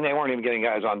dealing, and they weren't even getting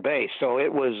guys on base. So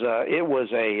it was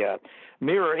a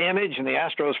mirror image, and the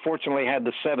Astros fortunately had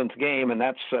the 7th game, and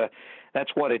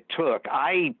that's what it took.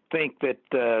 I think that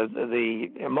the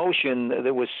emotion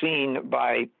that was seen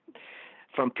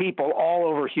from people all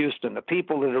over Houston, the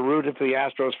people that have rooted for the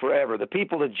Astros forever, the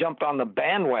people that jumped on the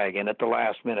bandwagon at the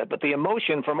last minute, but the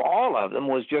emotion from all of them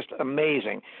was just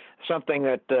amazing. Something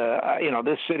that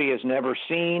this city has never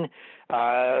seen.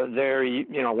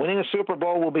 Winning a Super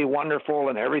Bowl will be wonderful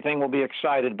and everything will be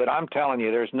excited, but I'm telling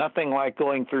you, there's nothing like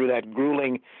going through that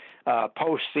grueling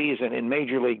postseason in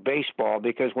Major League Baseball,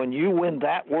 because when you win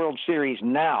that World Series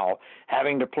now,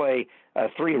 having to play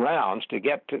 3 rounds to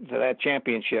get to that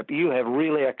championship, you have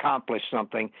really accomplished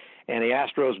something, and the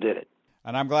Astros did it.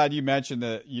 And I'm glad you mentioned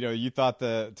that, you thought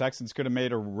the Texans could have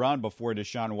made a run before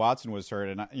Deshaun Watson was hurt.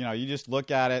 And, you just look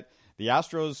at it, the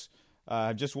Astros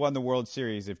have just won the World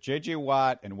Series. If J.J.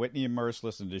 Watt and Whitney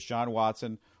Mercilus and Deshaun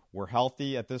Watson were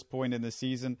healthy at this point in the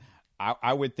season,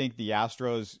 I would think the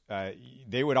Astros,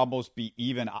 they would almost be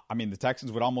even. I mean, the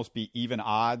Texans would almost be even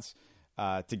odds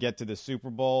to get to the Super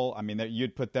Bowl. I mean,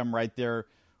 you'd put them right there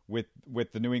with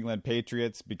the New England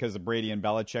Patriots because of Brady and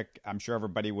Belichick. I'm sure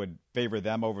everybody would favor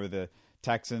them over the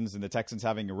Texans, and the Texans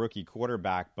having a rookie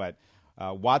quarterback. But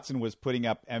Watson was putting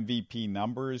up MVP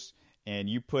numbers, and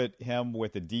you put him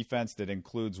with a defense that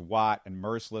includes Watt and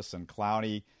Mercilus and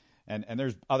Clowney. And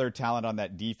there's other talent on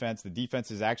that defense. The defense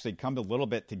has actually come a little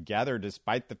bit together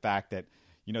despite the fact that,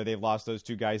 they've lost those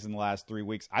 2 guys in the last 3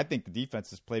 weeks. I think the defense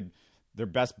has played their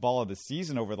best ball of the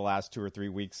season over the last 2 or 3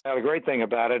 weeks. Now, the great thing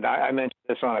about it, I mentioned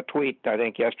this on a tweet, I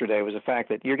think, yesterday, was the fact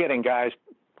that you're getting guys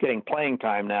getting playing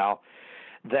time now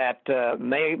that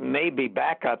may be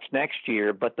backups next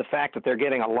year, but the fact that they're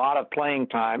getting a lot of playing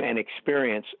time and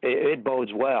experience, it bodes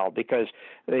well because,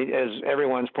 as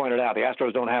everyone's pointed out, the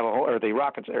Astros don't have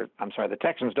the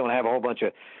Texans don't have a whole bunch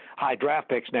of high draft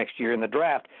picks next year in the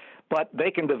draft, but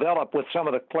they can develop with some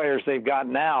of the players they've got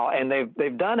now, and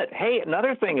they've done it. Hey,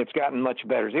 another thing that's gotten much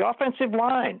better is the offensive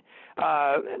line.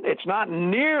 It's not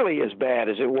nearly as bad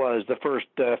as it was the first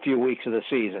few weeks of the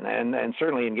season, and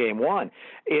certainly in Game 1.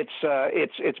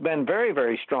 It's been very,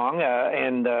 very strong,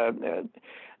 and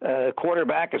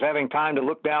quarterback is having time to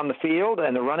look down the field,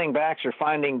 and the running backs are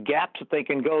finding gaps that they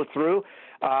can go through.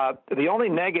 The only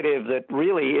negative that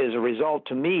really is a result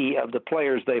to me of the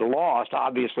players they lost,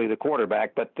 obviously the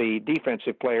quarterback, but the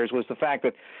defensive players, was the fact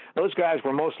that those guys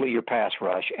were mostly your pass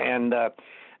rush. And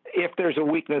if there's a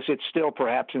weakness, it's still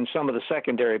perhaps in some of the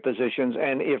secondary positions.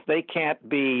 And if they can't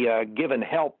be given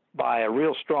help by a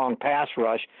real strong pass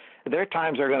rush, their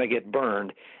times are going to get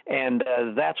burned. And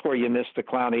that's where you miss the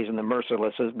Clowneys and the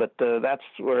Merciluses. But that's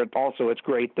where it's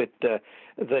great that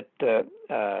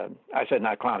I said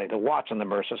not Clowney, the Watts and the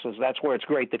Merciluses. That's where it's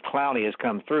great that Clowney has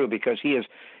come through because he's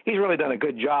really done a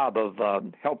good job of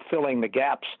help filling the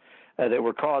gaps that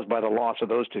were caused by the loss of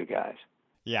those 2 guys.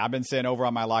 Yeah, I've been saying over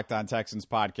on my Locked On Texans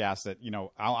podcast that,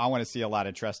 I want to see a lot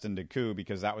of Treston Decoud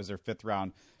because that was their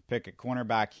 5th-round pick at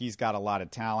cornerback. He's got a lot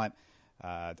of talent.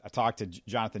 I talked to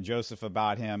Jonathan Joseph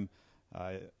about him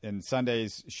in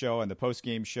Sunday's show and the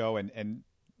post-game show, and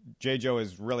J-Joe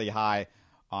is really high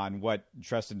on what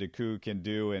Treston Decoud can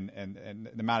do and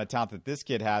the amount of talent that this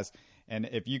kid has. And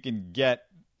if you can get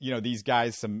these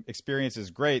guys some experience is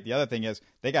great. The other thing is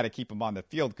they got to keep him on the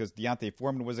field because Deontay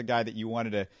Foreman was a guy that you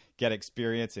wanted to get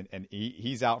experience, and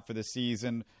he's out for the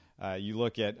season. You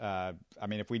look at,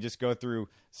 if we just go through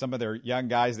some of their young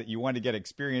guys that you want to get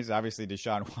experience, obviously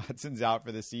Deshaun Watson's out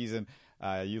for the season.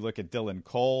 You look at Dylan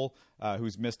Cole,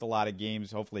 who's missed a lot of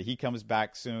games. Hopefully he comes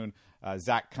back soon.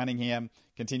 Zach Cunningham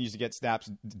continues to get snaps.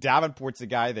 Davenport's the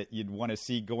guy that you'd want to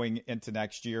see going into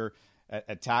next year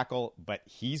at tackle, but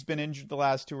he's been injured the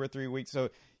last 2 or 3 weeks. So,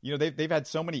 they've had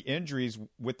so many injuries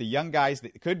with the young guys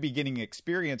that could be getting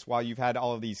experience while you've had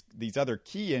all of these other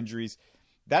key injuries.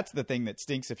 That's the thing that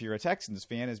stinks if you're a Texans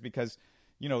fan is because,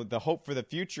 the hope for the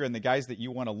future and the guys that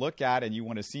you want to look at and you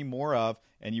want to see more of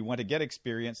and you want to get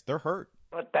experience, they're hurt.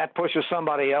 But that pushes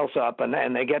somebody else up, and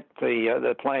they get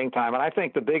the playing time. And I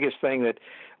think the biggest thing that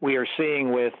we are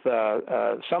seeing with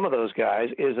some of those guys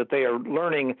is that they are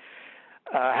learning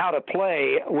how to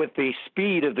play with the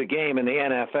speed of the game in the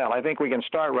NFL. I think we can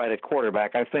start right at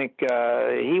quarterback. I think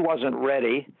he wasn't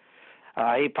ready.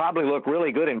 He probably looked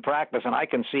really good in practice, and I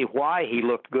can see why he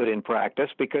looked good in practice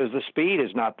because the speed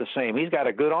is not the same. He's got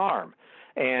a good arm,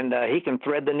 and he can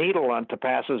thread the needle onto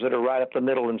passes that are right up the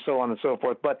middle and so on and so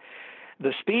forth. But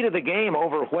the speed of the game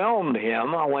overwhelmed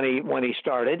him when he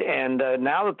started, and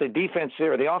now that the defense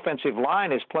or the offensive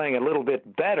line is playing a little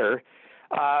bit better,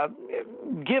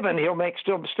 given he'll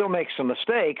still make some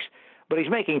mistakes, but he's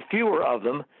making fewer of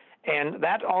them, and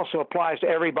that also applies to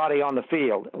everybody on the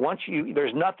field.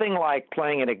 There's nothing like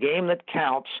playing in a game that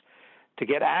counts to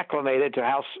get acclimated to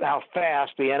how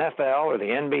fast the NFL or the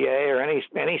NBA or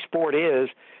any sport is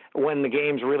when the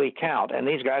games really count, and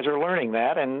these guys are learning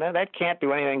that, and that can't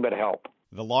do anything but help.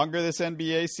 The longer this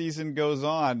NBA season goes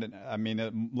on,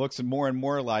 it looks more and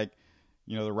more like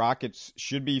the Rockets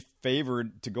should be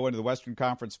favored to go into the Western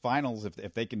Conference Finals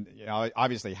if they can.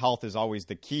 Obviously, health is always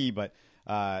the key, but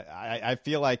I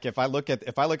feel like if I look at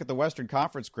the Western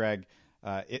Conference, Greg,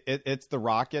 it's the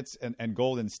Rockets and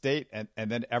Golden State, and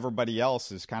then everybody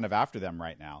else is kind of after them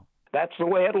right now. That's the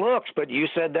way it looks, but you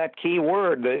said that key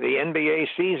word. The NBA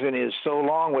season is so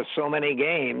long with so many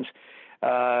games.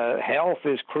 Health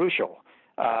is crucial.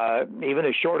 Even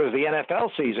as short as the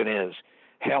NFL season is,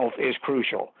 health is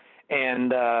crucial.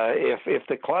 And if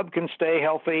the club can stay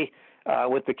healthy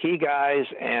with the key guys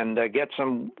and get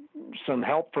some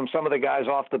help from some of the guys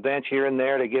off the bench here and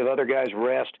there to give other guys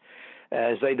rest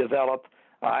as they develop,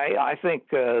 I think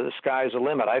the sky's the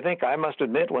limit. I think I must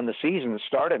admit when the season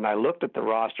started and I looked at the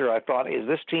roster, I thought, is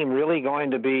this team really going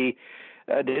to be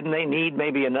didn't they need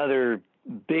maybe another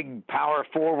big power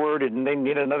forward, and they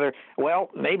need another? Well,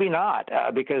 maybe not,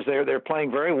 because they're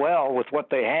playing very well with what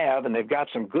they have, and they've got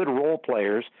some good role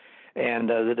players. And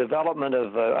the development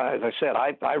of, as I said,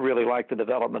 I really like the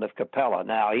development of Capella.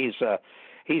 Now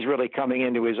he's really coming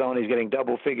into his own. He's getting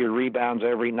double-figure rebounds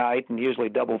every night and usually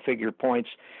double-figure points.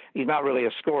 He's not really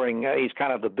a scoring. He's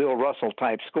kind of the Bill Russell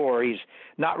type scorer. He's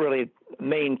not really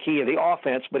main key of the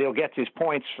offense, but he'll get his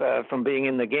points from being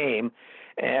in the game.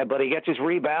 But he gets his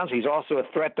rebounds. He's also a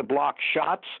threat to block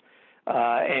shots. He's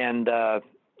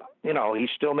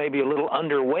still maybe a little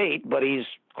underweight, but he's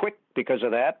quick because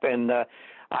of that. And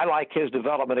I like his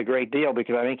development a great deal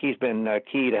because I think he's been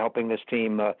key to helping this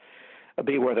team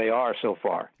be where they are so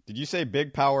far. Did you say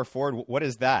big power forward? What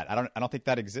is that? I don't think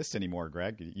that exists anymore,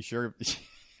 Greg. You sure?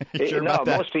 You sure about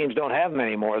that? Most teams don't have them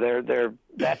anymore.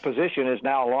 That position is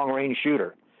now a long-range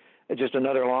shooter. It's just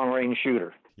another long-range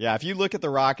shooter. Yeah, if you look at the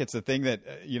Rockets, the thing that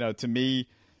to me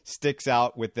sticks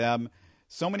out with them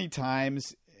so many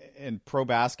times in pro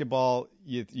basketball,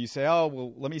 you say, oh,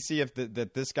 well, let me see if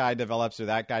that this guy develops or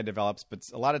that guy develops. But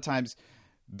a lot of times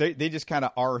they just kind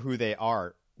of are who they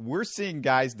are. We're seeing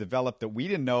guys develop that we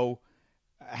didn't know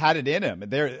had it in him.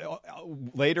 They're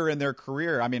later in their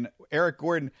career. I mean, Eric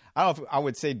Gordon, I don't know if I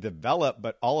would say develop,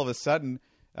 but all of a sudden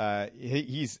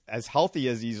he's as healthy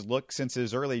as he's looked since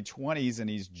his early 20s, and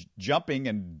he's jumping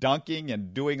and dunking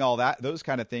and doing all that, those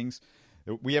kind of things.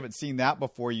 We haven't seen that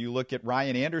before. You look at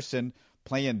Ryan Anderson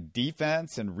playing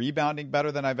defense and rebounding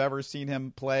better than I've ever seen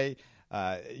him play.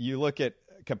 You look at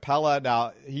Capella.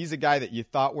 Now, he's a guy that you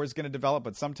thought was going to develop,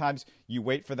 but sometimes you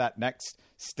wait for that next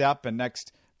step and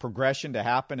next progression to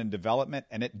happen in development,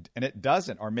 and it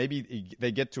doesn't. Or maybe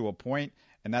they get to a point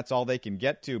and that's all they can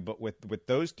get to. But with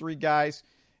those three guys,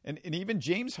 and even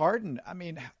James Harden, I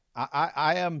mean,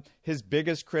 I am his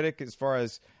biggest critic as far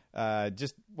as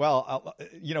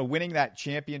winning that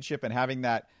championship and having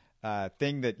that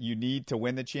thing that you need to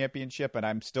win the championship. And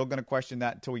I'm still going to question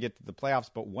that until we get to the playoffs.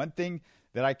 But one thing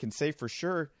that I can say for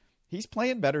sure, he's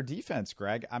playing better defense,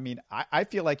 Greg. I mean, I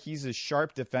feel like he's as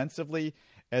sharp defensively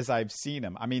as I've seen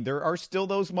him. I mean, there are still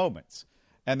those moments,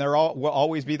 and there will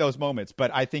always be those moments, but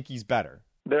I think he's better.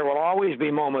 There will always be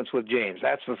moments with James.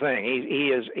 That's the thing.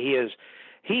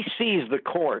 He sees the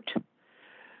court.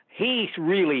 He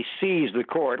really sees the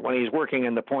court when he's working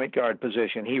in the point guard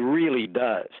position. He really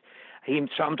does. He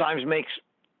sometimes makes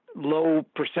low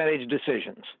percentage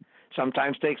decisions.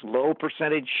 Sometimes takes low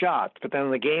percentage shots, but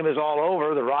then the game is all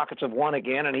over. The Rockets have won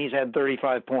again, and he's had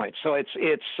 35 points. So it's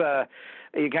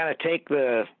you kind of take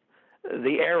the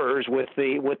errors with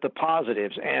the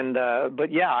positives, and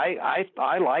but yeah,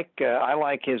 I like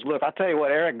his look. I'll tell you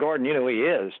what, Eric Gordon, you know who he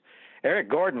is. Eric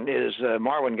Gordon is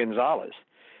Marwin Gonzalez.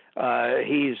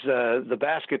 He's the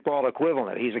basketball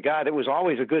equivalent. He's a guy that was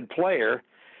always a good player,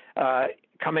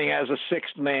 coming as a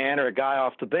sixth man or a guy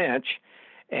off the bench.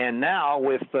 And now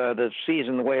with the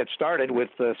season the way it started, with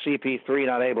CP3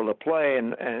 not able to play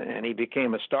and he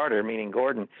became a starter, meaning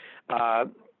Gordon,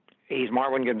 he's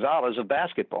Marwin Gonzalez of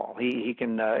basketball. He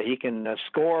can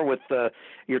score with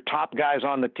your top guys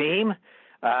on the team,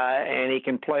 and he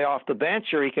can play off the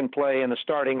bench or he can play in the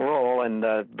starting role, and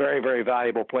very, very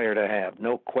valuable player to have.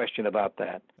 No question about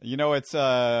that. You know, it's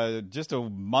just a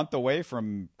month away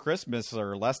from Christmas,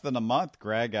 or less than a month,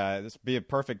 Greg. This would be a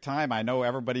perfect time. I know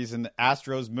everybody's in the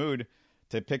Astros mood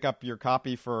to pick up your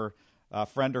copy for a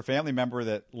friend or family member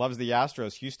that loves the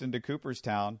Astros, Houston to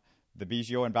Cooperstown, the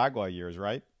Biggio and Bagwell years,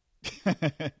 right?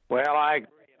 Well, I'm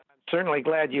certainly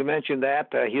glad you mentioned that.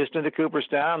 Houston to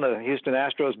Cooperstown, the Houston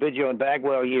Astros, Biggio and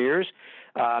Bagwell years,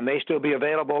 may still be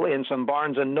available in some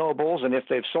Barnes & Nobles, and if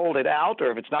they've sold it out,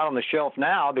 or if it's not on the shelf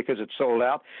now because it's sold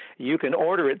out, you can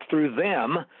order it through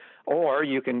them, or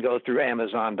you can go through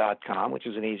Amazon.com, which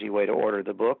is an easy way to order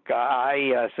the book.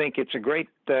 I think it's a great,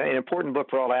 an important book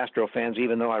for all Astro fans,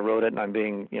 even though I wrote it and I'm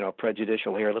being,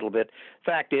 prejudicial here a little bit.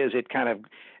 Fact is, it kind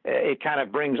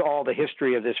of brings all the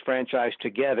history of this franchise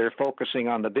together, focusing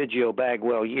on the Biggio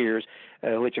Bagwell years,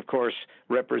 which of course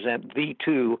represent the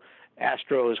two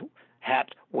Astros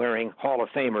hat-wearing Hall of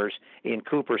Famers in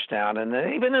Cooperstown. And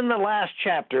even in the last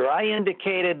chapter, I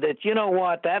indicated that, you know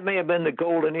what, that may have been the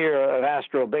golden era of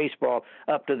Astro baseball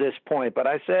up to this point. But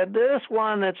I said this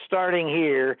one that's starting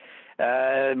here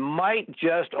might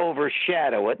just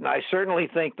overshadow it, and I certainly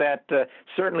think that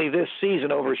certainly this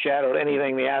season overshadowed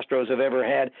anything the Astros have ever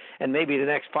had, and maybe the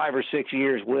next 5 or 6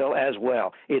 years will as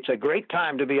well. It's a great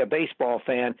time to be a baseball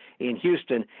fan in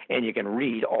Houston, and you can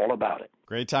read all about it.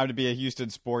 Great time to be a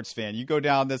Houston sports fan. You go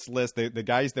down this list, the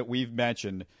guys that we've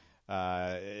mentioned,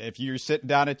 if you're sitting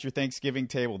down at your Thanksgiving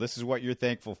table, this is what you're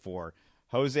thankful for.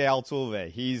 Jose Altuve,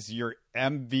 he's your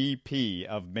MVP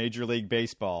of Major League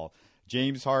Baseball.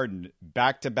 James Harden,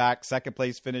 back-to-back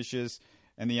second-place finishes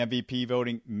in the MVP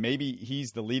voting. Maybe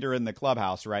he's the leader in the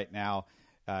clubhouse right now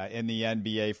in the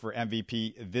NBA for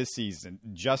MVP this season.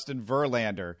 Justin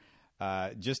Verlander,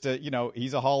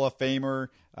 he's a Hall of Famer,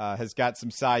 has got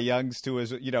some Cy Youngs to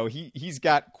his, he's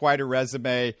got quite a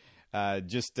resume.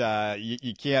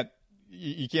 You can't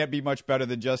be much better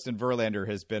than Justin Verlander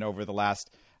has been over the last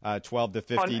 12 to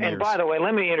 15 years. And by the way,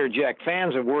 let me interject.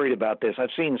 Fans are worried about this. I've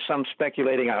seen some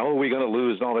speculating on, are we going to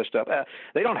lose and all this stuff.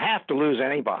 They don't have to lose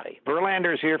anybody.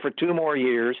 Verlander's here for 2 more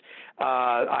years.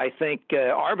 I think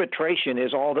arbitration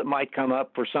is all that might come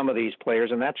up for some of these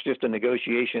players, and that's just a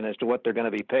negotiation as to what they're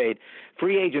going to be paid.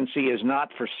 Free agency is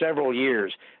not for several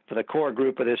years for the core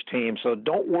group of this team, so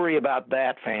don't worry about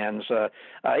that, fans.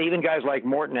 Even guys like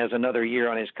Morton has another year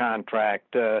on his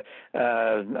contract. All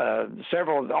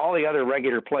the other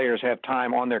regular players have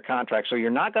time on their contract, so you're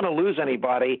not going to lose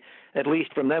anybody, at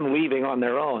least from them leaving on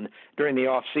their own during the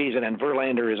off season, and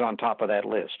Verlander is on top of that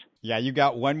list. Yeah, you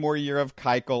got 1 more year of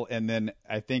Keuchel, and then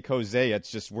I think Jose,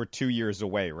 we're 2 years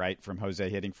away, right, from Jose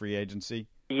hitting free agency?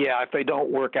 Yeah, if they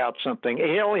don't work out something,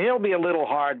 he'll be a little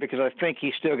hard because I think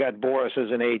he's still got Boris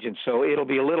as an agent, so it'll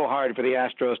be a little hard for the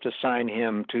Astros to sign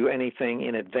him to anything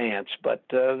in advance. But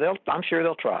I'm sure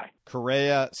they'll try.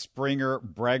 Correa, Springer,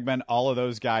 Bregman, all of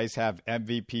those guys have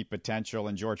MVP potential,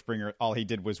 and George Springer, all he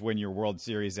did was win your World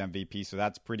Series MVP, so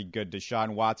that's pretty good.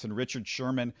 Deshaun Watson, Richard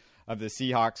Sherman of the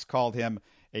Seahawks called him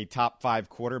a top 5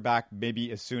 quarterback,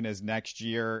 maybe as soon as next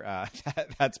year.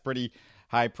 That's pretty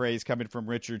high praise coming from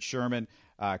Richard Sherman.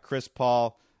 Chris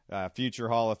Paul, future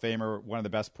Hall of Famer, one of the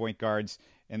best point guards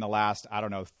in the last,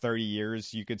 30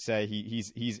 years, you could say.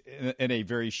 He's in a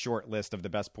very short list of the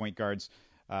best point guards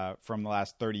from the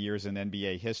last 30 years in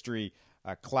NBA history.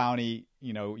 Clowney,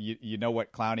 you know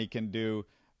what Clowney can do.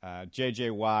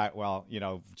 J.J. Watt,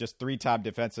 just 3-time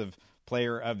Defensive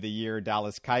Player of the Year.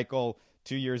 Dallas Keuchel,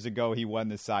 2 years ago, he won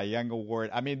the Cy Young Award.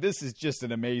 I mean, this is just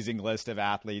an amazing list of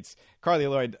athletes. Carly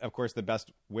Lloyd, of course, the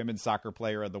best women's soccer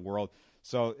player of the world.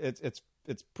 So it's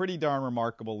pretty darn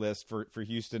remarkable list for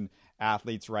Houston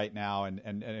athletes right now,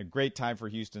 and a great time for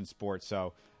Houston sports.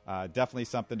 So definitely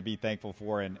something to be thankful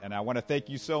for. And I want to thank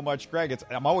you so much, Greg.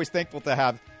 I'm always thankful to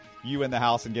have you in the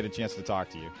house and get a chance to talk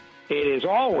to you. It is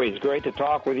always great to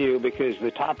talk with you because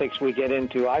the topics we get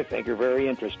into, I think, are very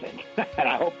interesting. And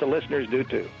I hope the listeners do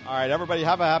too. All right, everybody,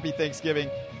 have a happy Thanksgiving,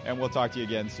 and we'll talk to you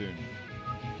again soon.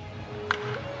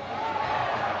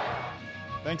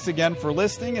 Thanks again for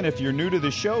listening, and if you're new to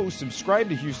the show, subscribe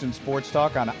to Houston Sports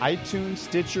Talk on iTunes,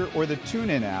 Stitcher, or the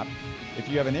TuneIn app. If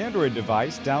you have an Android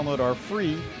device, download our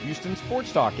free Houston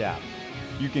Sports Talk app.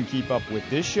 You can keep up with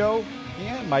this show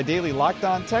and my daily Locked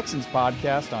On Texans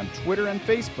podcast on Twitter and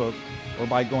Facebook, or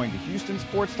by going to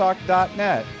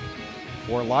HoustonSportsTalk.net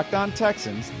or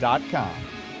LockedOnTexans.com.